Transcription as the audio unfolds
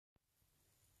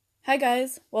Hi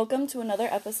guys, welcome to another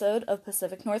episode of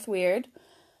Pacific North Weird.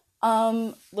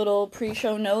 Little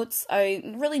pre-show notes. I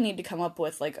really need to come up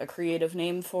with like a creative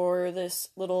name for this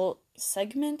little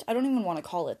segment. I don't even want to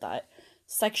call it that.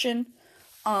 Section.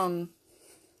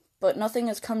 But nothing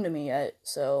has come to me yet,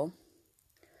 so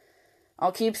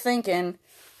I'll keep thinking.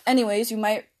 Anyways, you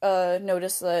might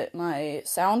notice that my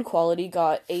sound quality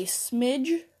got a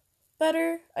smidge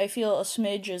better. I feel a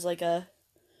smidge is like a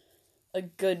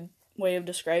good way of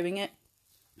describing it.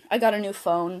 I got a new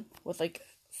phone with like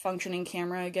functioning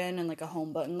camera again and like a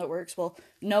home button that works. Well,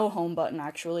 no home button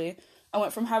actually. I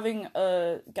went from having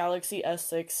a Galaxy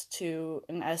S6 to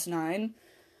an S9,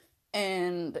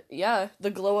 and yeah,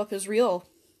 the glow up is real.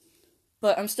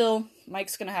 But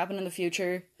mic's gonna happen in the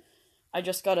future. I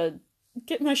just gotta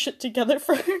get my shit together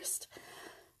first.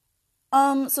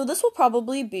 So this will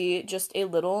probably be just a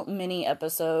little mini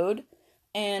episode,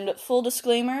 and full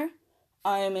disclaimer,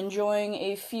 I am enjoying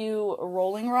a few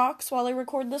Rolling Rocks while I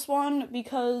record this one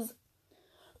because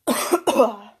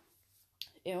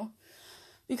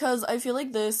because I feel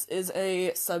like this is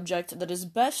a subject that is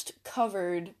best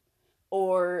covered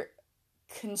or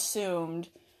consumed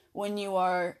when you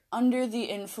are under the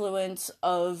influence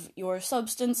of your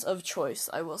substance of choice,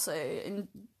 I will say.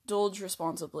 Indulge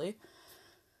responsibly.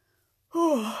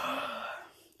 I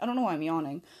don't know why I'm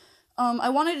yawning. I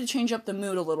wanted to change up the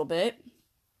mood a little bit.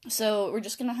 So we're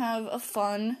just gonna have a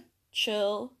fun,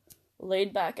 chill,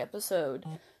 laid-back episode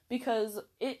because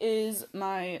it is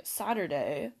my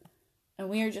Saturday and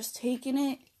we are just taking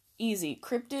it easy.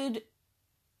 Cryptid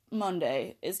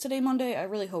Monday. Is today Monday? I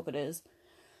really hope it is.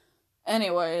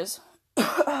 Anyways.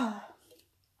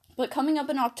 But coming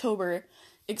up in October,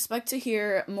 expect to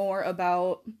hear more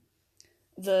about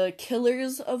the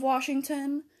killers of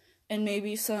Washington and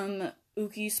maybe some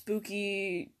ooky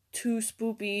spooky, too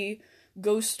spoopy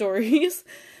ghost stories,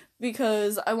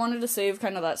 because I wanted to save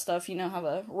kind of that stuff, have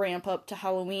a ramp up to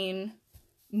Halloween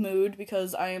mood,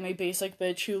 because I am a basic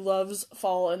bitch who loves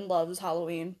fall and loves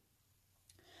Halloween.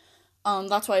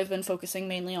 That's why I've been focusing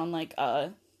mainly on,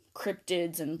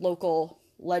 cryptids and local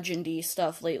legendy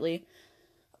stuff lately.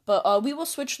 But, we will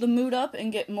switch the mood up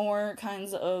and get more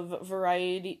kinds of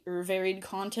varied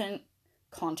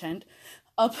content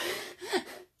up,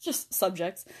 just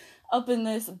subjects, up in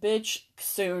this bitch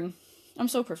soon. I'm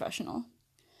so professional.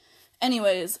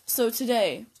 Anyways, so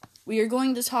today, we are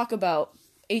going to talk about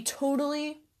a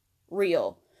totally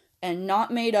real and not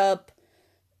made up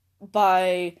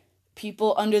by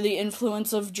people under the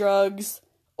influence of drugs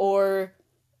or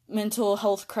mental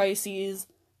health crises,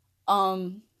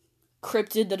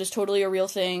 cryptid that is totally a real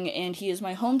thing, and he is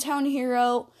my hometown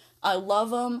hero. I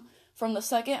love him. From the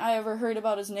second I ever heard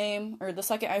about his name, or the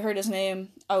second I heard his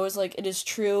name, I was like, it is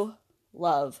true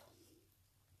love.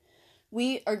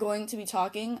 We are going to be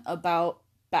talking about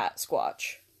Bat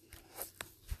Squatch.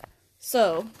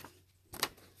 So,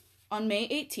 on May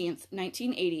 18th,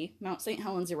 1980, Mount St.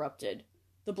 Helens erupted.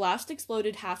 The blast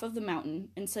exploded half of the mountain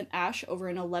and sent ash over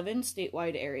an 11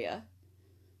 statewide area.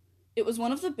 It was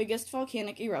one of the biggest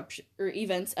volcanic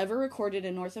events ever recorded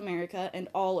in North America and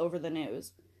all over the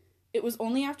news. It was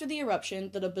only after the eruption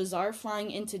that a bizarre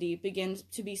flying entity began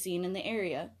to be seen in the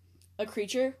area, a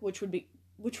creature which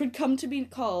would come to be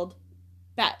called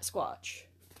Bat Squatch.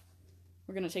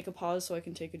 We're gonna take a pause so I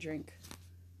can take a drink.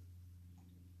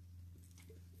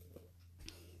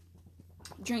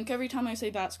 Drink every time I say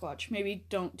Bat Squatch. Maybe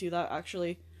don't do that,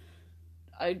 actually.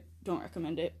 I don't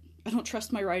recommend it. I don't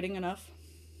trust my writing enough.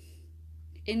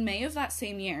 In May of that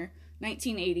same year,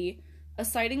 1980, a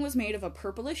sighting was made of a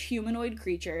purplish humanoid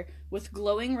creature with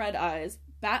glowing red eyes,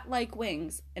 bat-like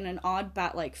wings, and an odd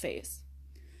bat-like face.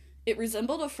 It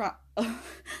resembled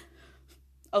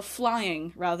a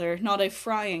flying primate,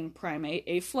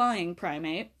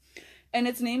 and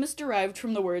its name is derived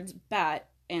from the words bat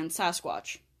and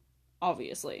Sasquatch,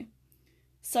 obviously.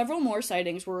 Several more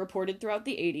sightings were reported throughout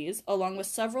the 80s, along with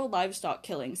several livestock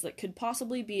killings that could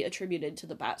possibly be attributed to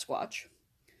the Bat Squatch.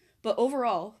 But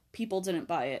overall, people didn't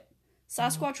buy it.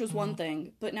 Sasquatch was one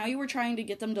thing, but now you were trying to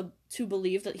get them to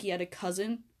believe that he had a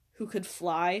cousin who could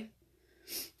fly.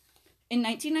 In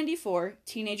 1994,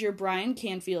 teenager Brian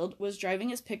Canfield was driving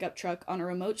his pickup truck on a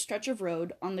remote stretch of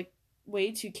road on the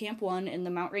way to Camp 1 in the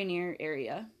Mount Rainier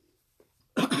area.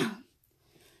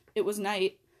 It was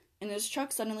night, and his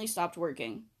truck suddenly stopped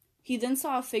working. He then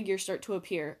saw a figure start to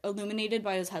appear, illuminated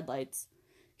by his headlights.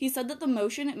 He said that the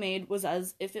motion it made was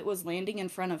as if it was landing in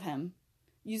front of him.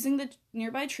 Using the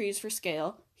nearby trees for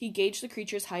scale, he gauged the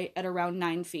creature's height at around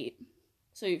 9 feet.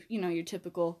 So, your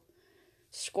typical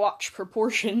Squatch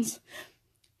proportions.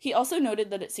 He also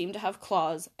noted that it seemed to have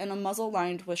claws and a muzzle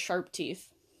lined with sharp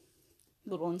teeth. A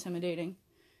little intimidating.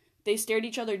 They stared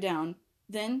each other down.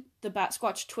 Then, the bat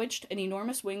squatch twitched and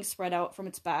enormous wings spread out from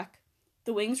its back.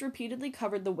 The wings repeatedly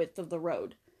covered the width of the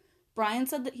road. Brian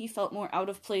said that he felt more out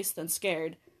of place than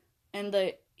scared, and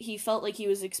that he felt like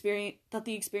that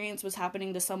the experience was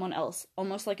happening to someone else,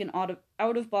 almost like an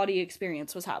out-of-body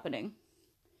experience was happening.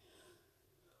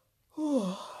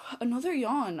 Another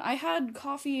yawn. I had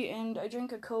coffee and I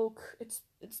drank a Coke. It's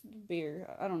beer.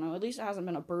 I don't know. At least it hasn't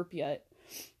been a burp yet.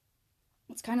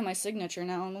 It's kind of my signature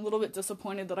now. I'm a little bit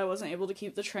disappointed that I wasn't able to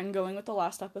keep the trend going with the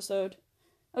last episode.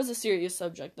 That was a serious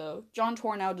subject, though. John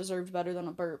Tornow deserved better than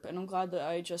a burp, and I'm glad that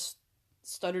I just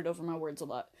stuttered over my words a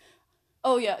lot.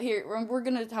 Oh yeah, here, we're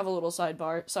gonna have a little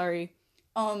sidebar. Sorry.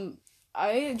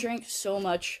 I drank so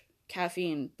much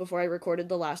caffeine before I recorded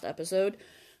the last episode.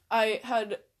 I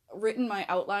had written my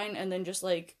outline and then just,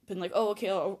 been like, oh, okay,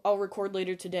 I'll record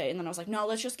later today. And then I was like, no,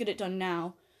 let's just get it done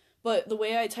now. But the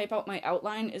way I type out my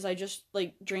outline is I just,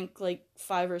 drink,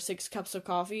 5 or 6 cups of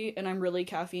coffee, and I'm really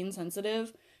caffeine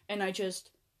sensitive, and I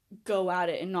just go at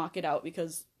it and knock it out,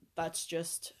 because that's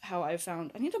just how I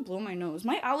found. I need to blow my nose.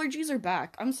 My allergies are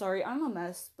back. I'm sorry, I'm a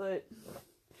mess, but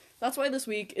that's why this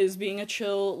week is being a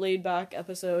chill, laid-back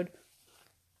episode.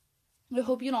 I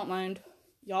hope you don't mind.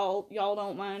 Y'all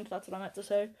don't mind. That's what I meant to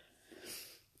say.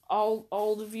 All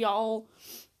of y'all.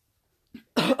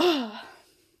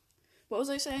 What was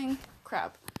I saying?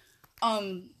 Crap.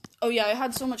 Oh yeah, I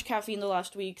had so much caffeine the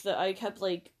last week that I kept,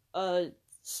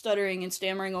 stuttering and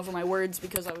stammering over my words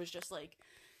because I was just,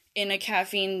 in a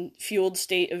caffeine-fueled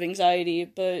state of anxiety,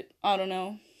 but I don't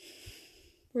know.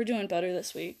 We're doing better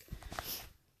this week.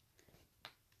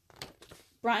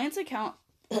 Brian's account...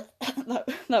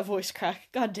 that voice crack.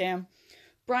 God damn.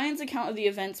 Brian's account of the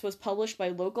events was published by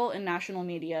local and national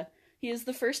media. He is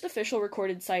the first official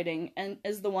recorded sighting, and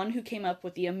is the one who came up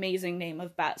with the amazing name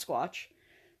of Bat Squatch.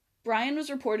 Brian was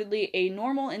reportedly a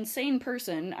normal, insane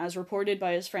person, as reported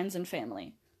by his friends and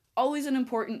family. Always an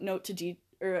important note to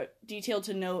detail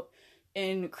to note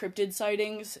in cryptid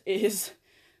sightings is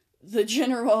the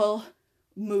general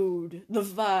mood, the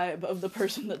vibe of the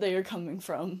person that they are coming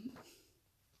from.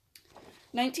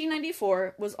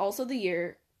 1994 was also the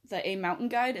year that a mountain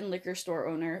guide and liquor store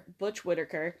owner, Butch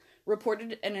Whitaker,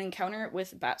 reported an encounter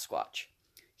with Bat Squatch.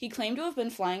 He claimed to have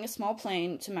been flying a small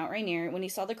plane to Mount Rainier when he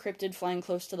saw the cryptid flying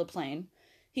close to the plane.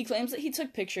 He claims that he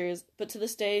took pictures, but to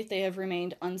this day they have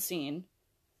remained unseen.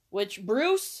 Which,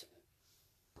 Bruce,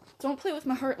 don't play with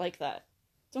my heart like that.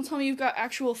 Don't tell me you've got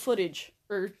actual footage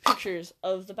or pictures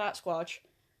of the Bat Squatch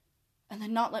and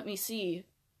then not let me see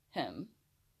him.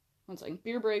 One second.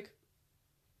 Beer break.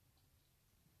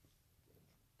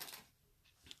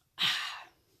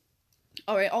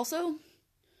 Alright, also,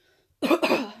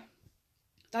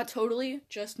 that totally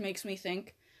just makes me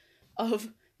think of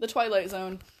the Twilight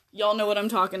Zone. Y'all know what I'm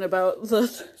talking about. The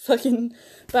fucking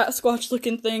Bat Squatch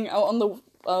looking thing out on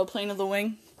the plane of the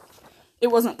wing. It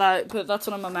wasn't that, but that's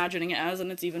what I'm imagining it as,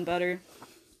 and it's even better.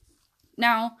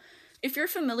 Now, if you're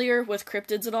familiar with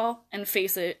cryptids at all, and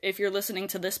face it, if you're listening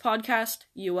to this podcast,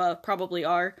 you probably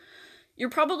are, you're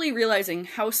probably realizing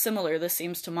how similar this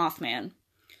seems to Mothman.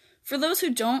 For those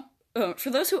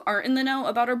who aren't in the know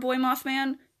about our boy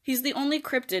Mothman, he's the only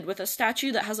cryptid with a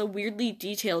statue that has a weirdly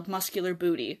detailed muscular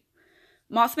booty.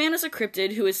 Mothman is a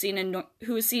cryptid who is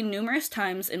seen numerous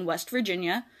times in West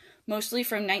Virginia, mostly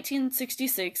from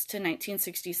 1966 to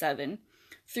 1967,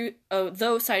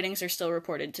 though sightings are still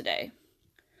reported today.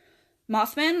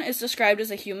 Mothman is described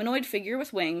as a humanoid figure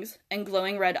with wings and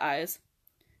glowing red eyes.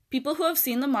 People who have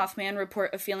seen the Mothman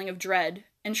report a feeling of dread,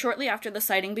 and shortly after the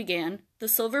sighting began, the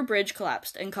Silver Bridge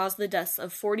collapsed and caused the deaths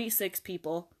of 46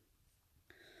 people.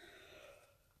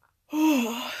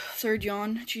 Third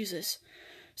yawn. Jesus.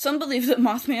 Some believe that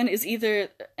Mothman is either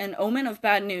an omen of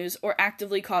bad news or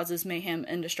actively causes mayhem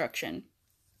and destruction.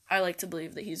 I like to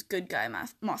believe that he's good guy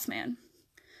Mothman.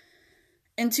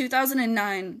 In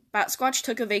 2009, Bat Squatch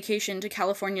took a vacation to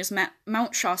California's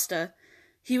Mount Shasta.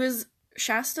 He was...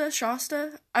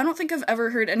 Shasta? I don't think I've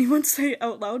ever heard anyone say it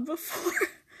out loud before.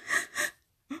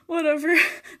 Whatever.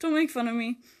 Don't make fun of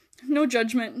me. No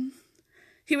judgment.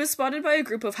 He was spotted by a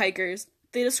group of hikers.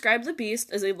 They described the beast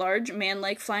as a large,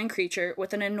 man-like flying creature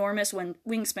with an enormous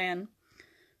wingspan.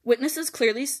 Witnesses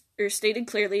stated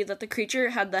clearly that the creature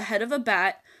had the head of a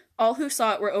bat. All who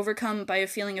saw it were overcome by a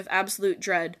feeling of absolute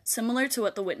dread, similar to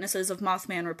what the witnesses of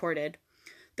Mothman reported.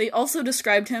 They also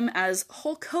described him as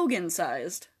Hulk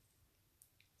Hogan-sized.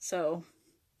 So,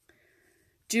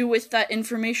 do with that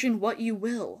information what you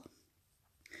will.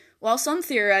 While some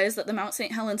theorize that the Mount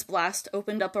St. Helens blast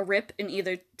opened up a rip in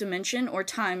either dimension or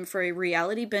time for a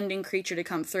reality-bending creature to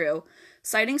come through,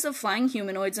 sightings of flying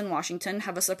humanoids in Washington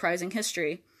have a surprising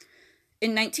history.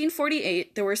 In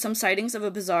 1948, there were some sightings of a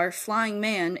bizarre flying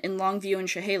man in Longview and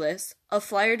Chehalis. A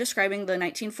flyer describing the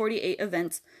 1948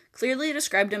 events clearly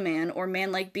described a man or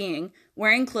man-like being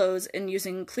wearing clothes and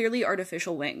using clearly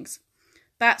artificial wings.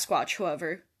 Batsquatch,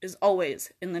 however, is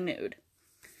always in the nude.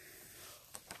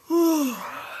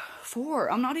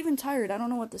 4. I'm not even tired. I don't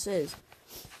know what this is.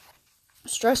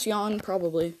 Stress yawn,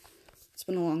 probably. It's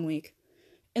been a long week.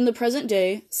 In the present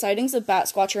day, sightings of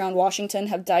Batsquatch around Washington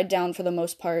have died down for the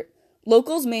most part.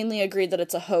 Locals mainly agree that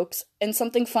it's a hoax, and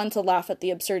something fun to laugh at the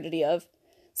absurdity of.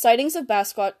 Sightings of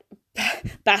Basquatch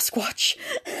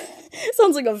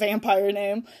sounds like a vampire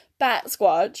name,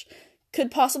 Batsquatch, could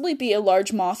possibly be a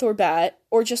large moth or bat,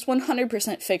 or just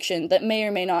 100% fiction that may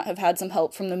or may not have had some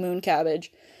help from the moon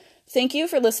cabbage. Thank you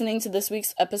for listening to this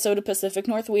week's episode of Pacific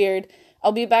North Weird.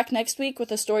 I'll be back next week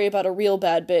with a story about a real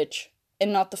bad bitch,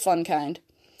 and not the fun kind.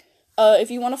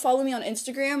 If you want to follow me on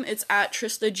Instagram, it's at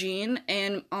Trista Jean,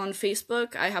 and on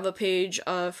Facebook, I have a page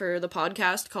for the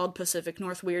podcast called Pacific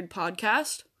North Weird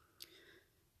Podcast.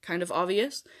 Kind of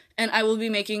obvious. And I will be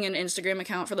making an Instagram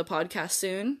account for the podcast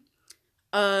soon.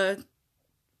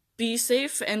 Be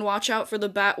safe and watch out for the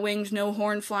bat-winged,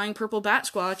 no-horn flying purple bat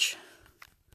squatch.